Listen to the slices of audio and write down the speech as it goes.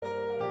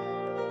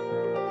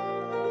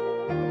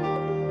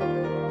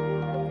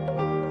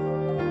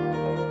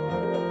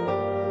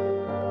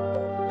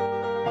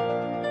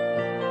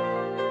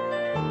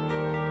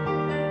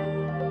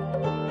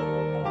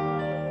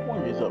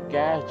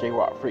guys? J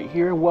Rock Freak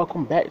here, and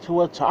welcome back to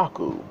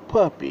Otaku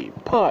Puppy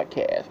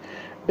Podcast.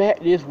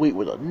 Back this week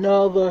with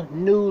another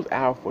news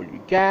out for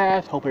you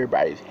guys. Hope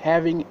everybody's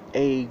having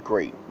a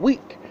great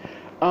week.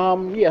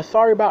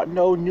 Sorry about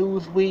no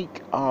news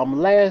week.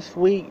 Last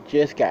week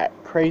just got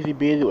crazy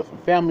busy with some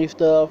family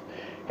stuff.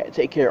 Had to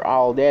take care of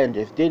all that and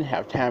just didn't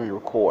have time to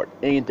record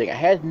anything. I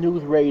had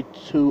news ready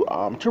to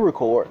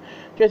record,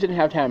 just didn't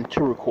have time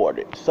to record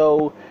it.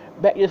 So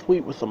back this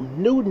week with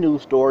some new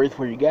news stories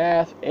for you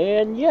guys,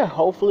 and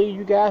hopefully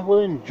you guys will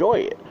enjoy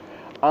it.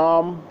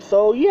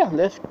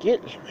 Let's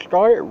get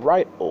started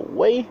right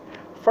away.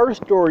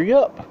 First story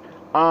up,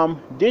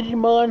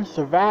 Digimon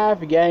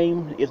Survive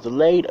game is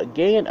delayed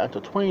again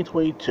until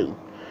 2022.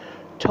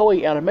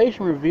 Toei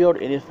Animation revealed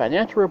in its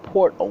financial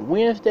report on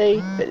Wednesday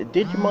that the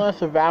Digimon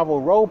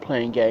Survival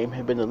role-playing game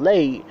had been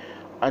delayed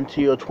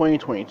until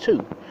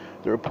 2022.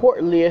 The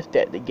report lists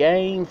that the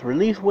game's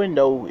release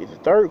window is the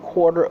third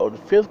quarter of the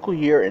fiscal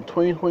year in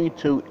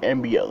 2022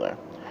 and beyond.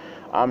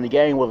 The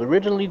game was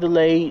originally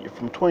delayed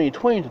from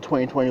 2020 to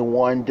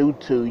 2021 due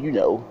to,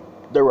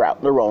 the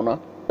Rona.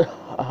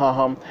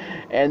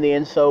 And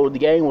then so the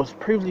game was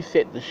previously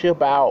set to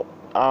ship out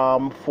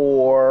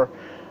for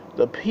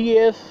the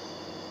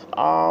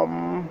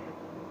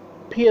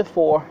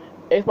PS4,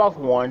 Xbox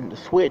One, the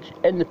Switch,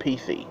 and the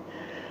PC.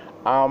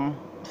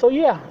 So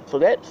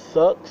that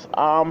sucks.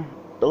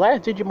 The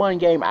last Digimon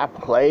game I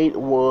played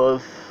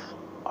was,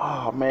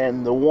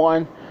 the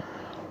one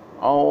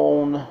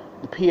on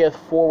the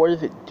PS4. What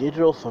is it?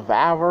 Digital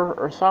Survivor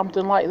or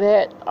something like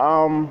that.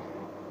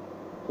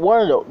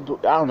 One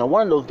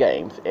of those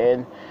games,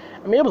 and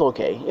it was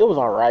okay. It was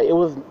alright. It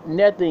was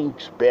nothing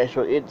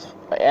special. It's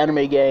an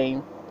anime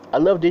game. I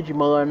love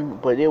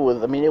Digimon, but it was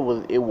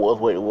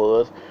what it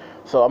was.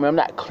 So I'm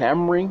not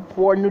clamoring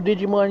for a new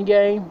Digimon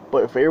game,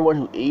 but for everyone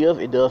who is,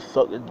 it does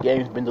suck that the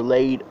game's been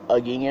delayed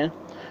again.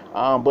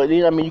 But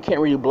then you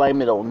can't really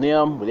blame it on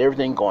them with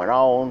everything going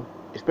on,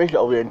 especially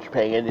over there in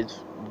Japan. It's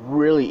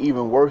really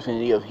even worse than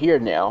it is here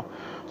now.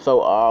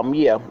 So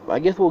I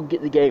guess we'll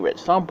get the game at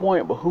some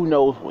point, but who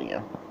knows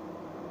when.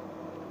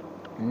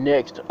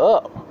 Next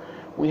up,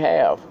 we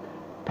have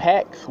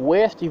PAX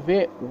West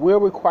event will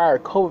require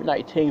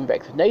COVID-19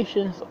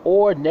 vaccinations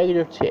or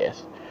negative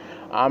tests.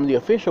 The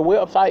official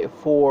website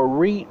for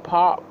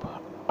ReedPop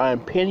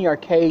and Penny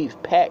Arcade's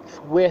PAX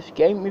West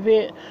game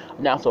event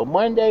announced on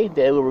Monday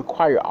that it will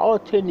require all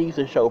attendees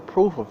to show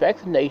proof of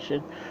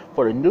vaccination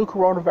for the new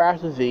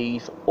coronavirus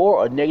disease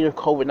or a negative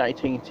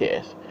COVID-19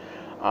 test.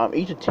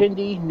 Each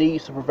attendee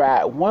needs to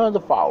provide one of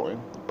the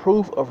following: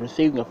 proof of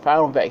receiving a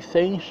final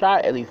vaccine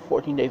shot at least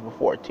 14 days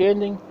before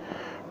attending,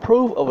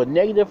 proof of a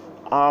negative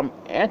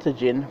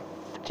antigen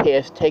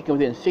test taken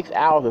within 6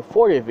 hours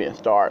before the event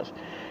starts,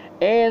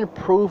 and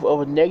proof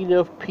of a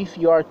negative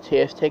PCR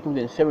test taken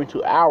within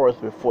 72 hours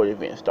before the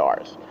event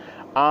starts.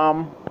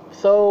 Much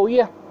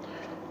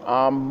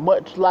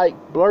like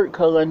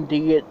BlurredCon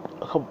did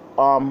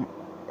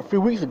a few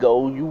weeks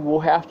ago, you will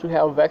have to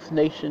have a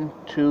vaccination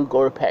to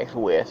go to PAX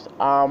West.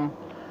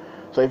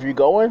 So if you're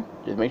going,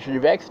 just make sure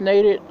you're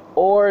vaccinated,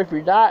 or if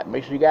you're not,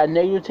 make sure you got a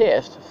negative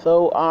test.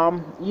 So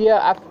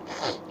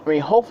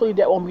hopefully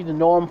that won't be the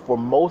norm for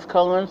most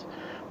cons.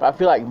 But I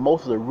feel like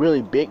most of the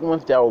really big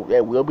ones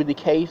that will be the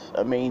case.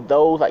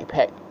 Those like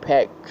PAX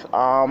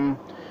and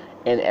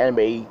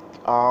Anime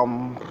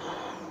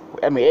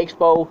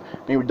Expo,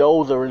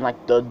 those are in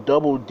like the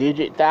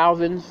double-digit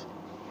thousands,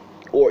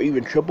 or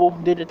even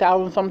triple-digit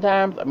thousands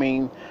sometimes.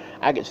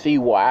 I could see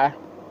why.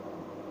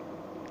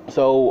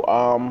 So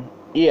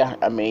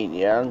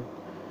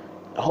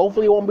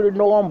hopefully it won't be the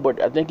norm,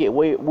 but I think it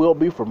will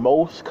be for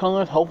most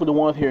cons. Hopefully the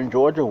ones here in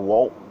Georgia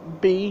won't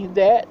be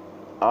that.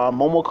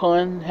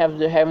 MomoCon having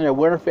their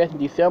Winterfest in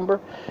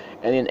December,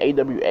 and then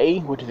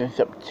AWA, which is in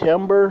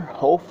September.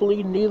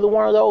 Hopefully neither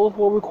one of those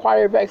will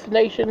require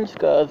vaccinations,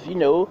 because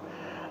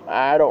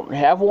I don't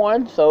have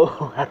one, so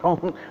I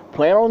don't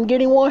plan on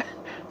getting one.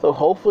 So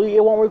hopefully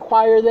it won't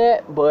require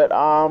that, but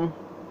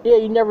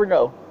you never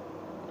know.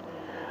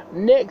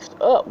 Next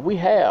up, we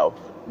have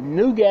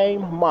New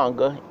Game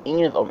manga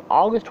ends on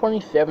August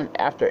 27th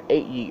after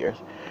 8 years.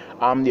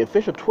 The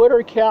official Twitter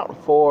account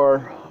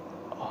for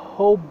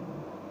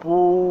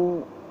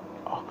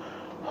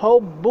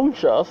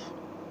Hobunchus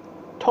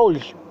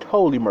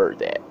totally murdered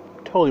that.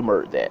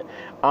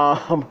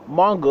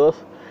 Manga's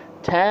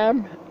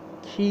Time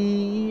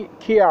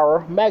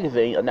Kiara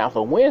magazine announced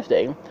on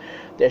Wednesday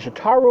that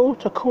Shotaro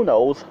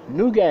Takuno's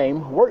New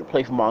Game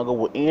workplace manga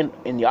will end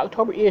in the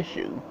October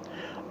issue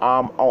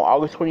on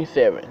August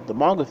 27th. The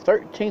manga's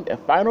 13th and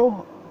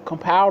final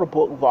compiled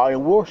book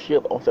volume will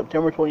ship on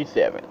September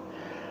 27th.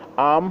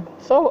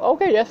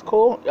 Okay, that's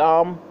cool.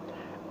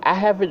 I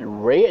haven't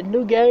read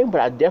New Game, but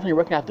I definitely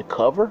recognize the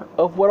cover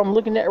of what I'm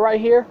looking at right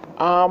here.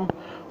 8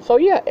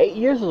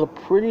 years is a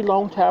pretty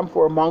long time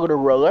for a manga to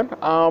run.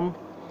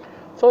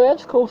 So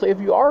that's cool. So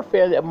if you are a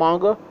fan of that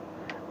manga,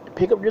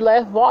 pick up your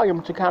last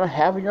volume to kind of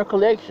have in your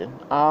collection.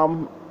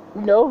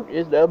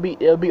 It'll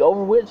be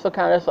over with. So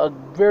kind of that's a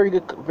very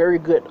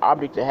good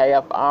object to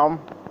have.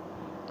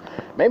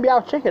 maybe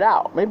I'll check it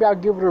out. Maybe I'll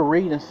give it a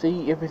read and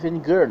see if it's any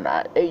good or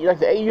not. Like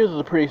the 8 years is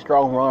a pretty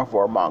strong run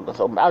for a manga,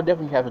 so I'll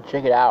definitely have to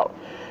check it out.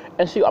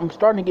 And see, I'm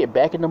starting to get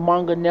back into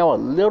manga now a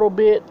little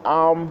bit,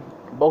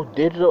 both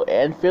digital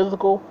and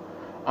physical.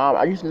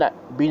 I used to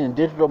not be in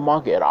digital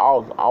manga at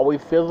all. It was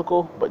always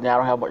physical, but now I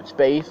don't have much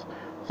space.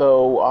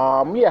 So,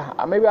 yeah,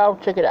 maybe I'll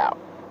check it out.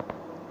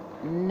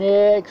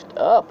 Next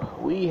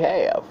up, we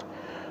have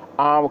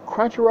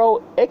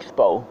Crunchyroll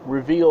Expo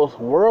reveals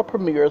world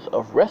premieres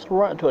of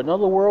Restaurant to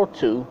Another World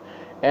 2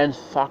 and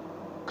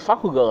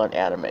Sakugan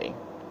anime.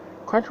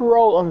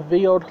 Crunchyroll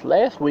unveiled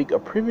last week a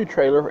preview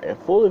trailer and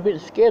full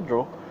event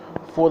schedule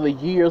for the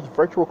year's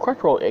virtual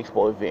Crunchyroll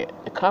Expo event.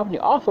 The company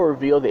also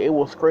revealed that it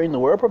will screen the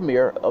world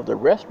premiere of the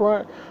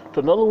Restaurant to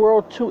Another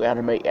World 2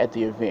 anime at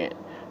the event.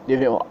 The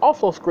event will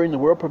also screen the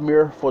world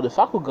premiere for the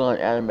Sakugan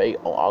anime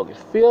on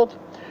August 5th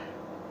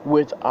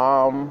with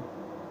a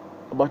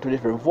bunch of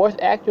different voice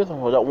actors. I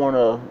don't want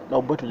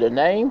to butcher their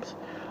names.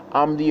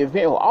 The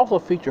event will also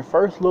feature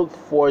first look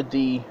for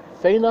the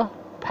Fena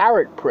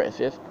Pirate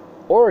Princess,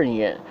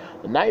 Orient,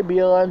 The Night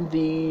Beyond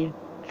the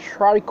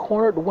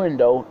Tri-Cornered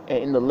Window,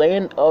 and in the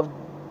land of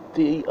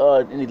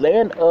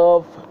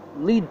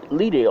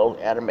Liddell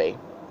anime.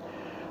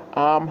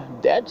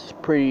 That's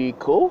pretty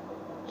cool.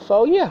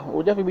 So yeah,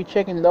 we'll definitely be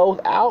checking those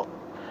out.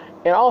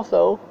 And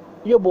also,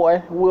 your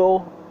boy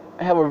will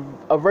have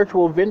a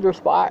virtual vendor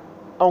spot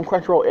on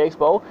Crunchyroll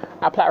Expo.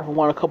 I applied for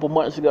one a couple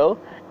months ago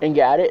and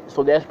got it,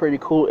 so that's pretty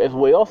cool as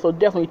well. So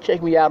definitely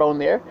check me out on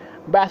there.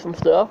 Buy some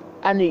stuff.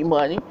 I need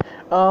money.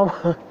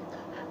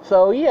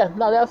 So yeah,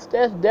 no, that's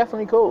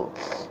definitely cool.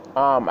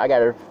 I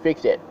gotta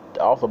fix that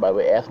also, by the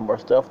way, add some more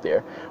stuff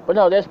there. But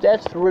no,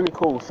 that's really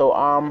cool. So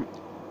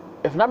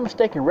if I'm not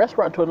mistaken,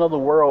 Restaurant to Another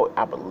World,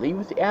 I believe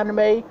it's the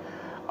anime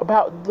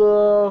about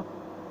the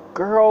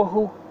girl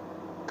who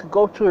could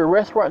go to a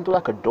restaurant and do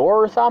like a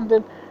door or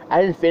something.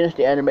 I didn't finish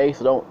the anime,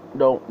 so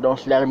don't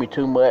slander me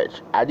too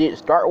much. I did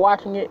start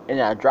watching it and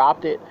I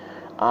dropped it.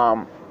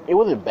 It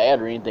wasn't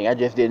bad or anything. I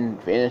just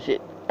didn't finish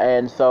it.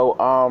 And so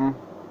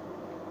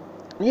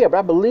yeah, but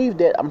I believe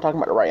that I'm talking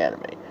about the right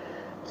anime.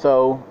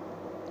 So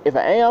if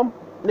I am,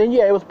 then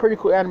yeah, it was a pretty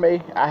cool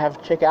anime. I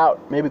have to check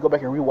out, maybe go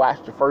back and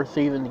rewatch the first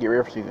season to get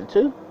ready for season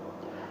 2.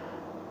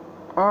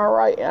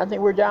 Alright, and I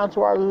think we're down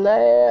to our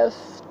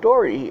last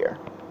story here.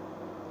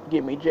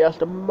 Give me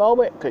just a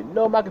moment, because you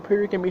know my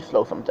computer can be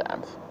slow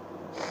sometimes.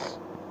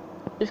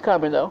 It's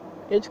coming though.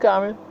 It's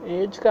coming.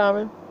 It's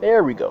coming.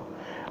 There we go.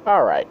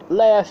 Alright,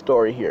 last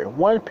story here.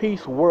 One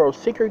Piece World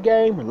Seeker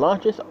game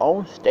launches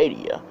on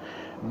Stadia.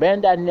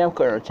 Bandai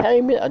Namco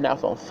Entertainment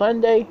announced on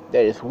Sunday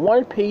that its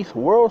One Piece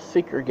World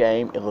Seeker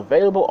game is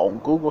available on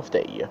Google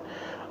Stadia.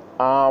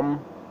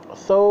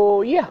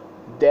 So yeah,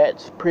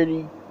 that's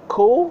pretty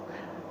cool.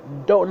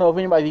 Don't know if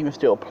anybody's even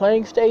still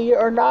playing Stadia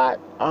or not.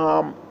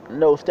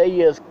 No,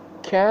 Stadia's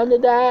kind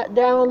of died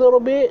down a little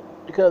bit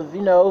because,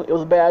 you know, it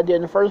was a bad idea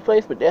in the first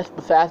place, but that's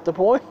besides the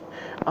point.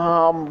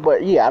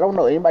 But yeah, I don't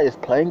know anybody that's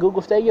playing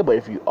Google Stadia, but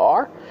if you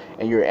are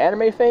and you're an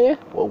anime fan,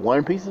 well,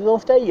 One Piece is on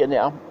Stadia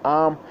now.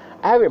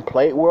 I haven't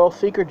played World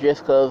Seeker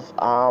just because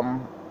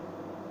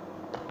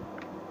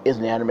it's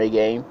an anime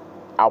game.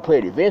 I'll play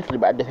it eventually,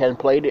 but I just haven't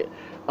played it.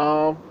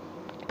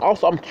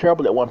 Also, I'm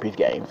terrible at One Piece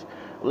games.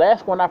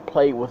 Last one I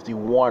played was the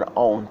one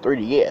on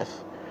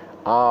 3DS.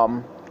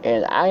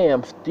 And I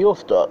am still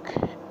stuck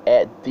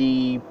at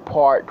the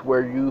part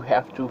where you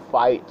have to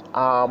fight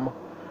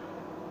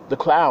the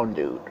clown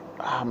dude.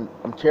 I'm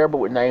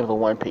terrible with names of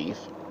One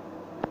Piece.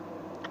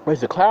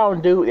 There's the clown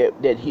dude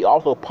that he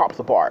also pops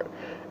apart.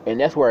 And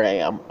that's where I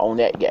am on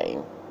that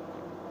game.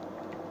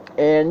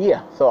 And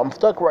yeah, so I'm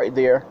stuck right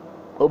there.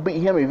 We'll beat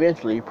him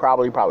eventually,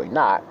 probably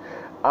not.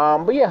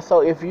 But yeah,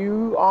 so if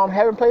you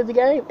haven't played the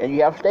game and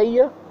you have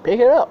Stadia, pick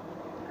it up.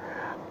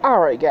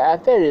 Alright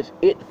guys, that is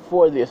it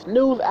for this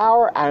news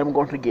hour. I am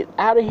going to get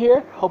out of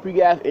here. Hope you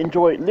guys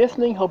enjoyed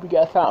listening. Hope you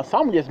guys found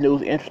some of this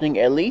news interesting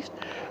at least.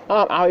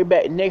 I'll be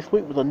back next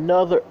week with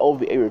another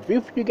OVA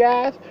review for you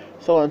guys.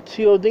 So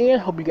until then,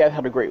 hope you guys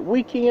have a great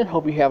weekend.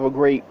 Hope you have a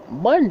great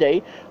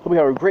Monday. Hope you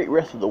have a great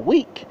rest of the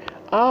week.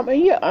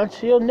 And yeah,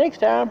 until next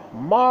time,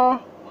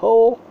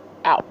 Maho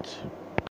out.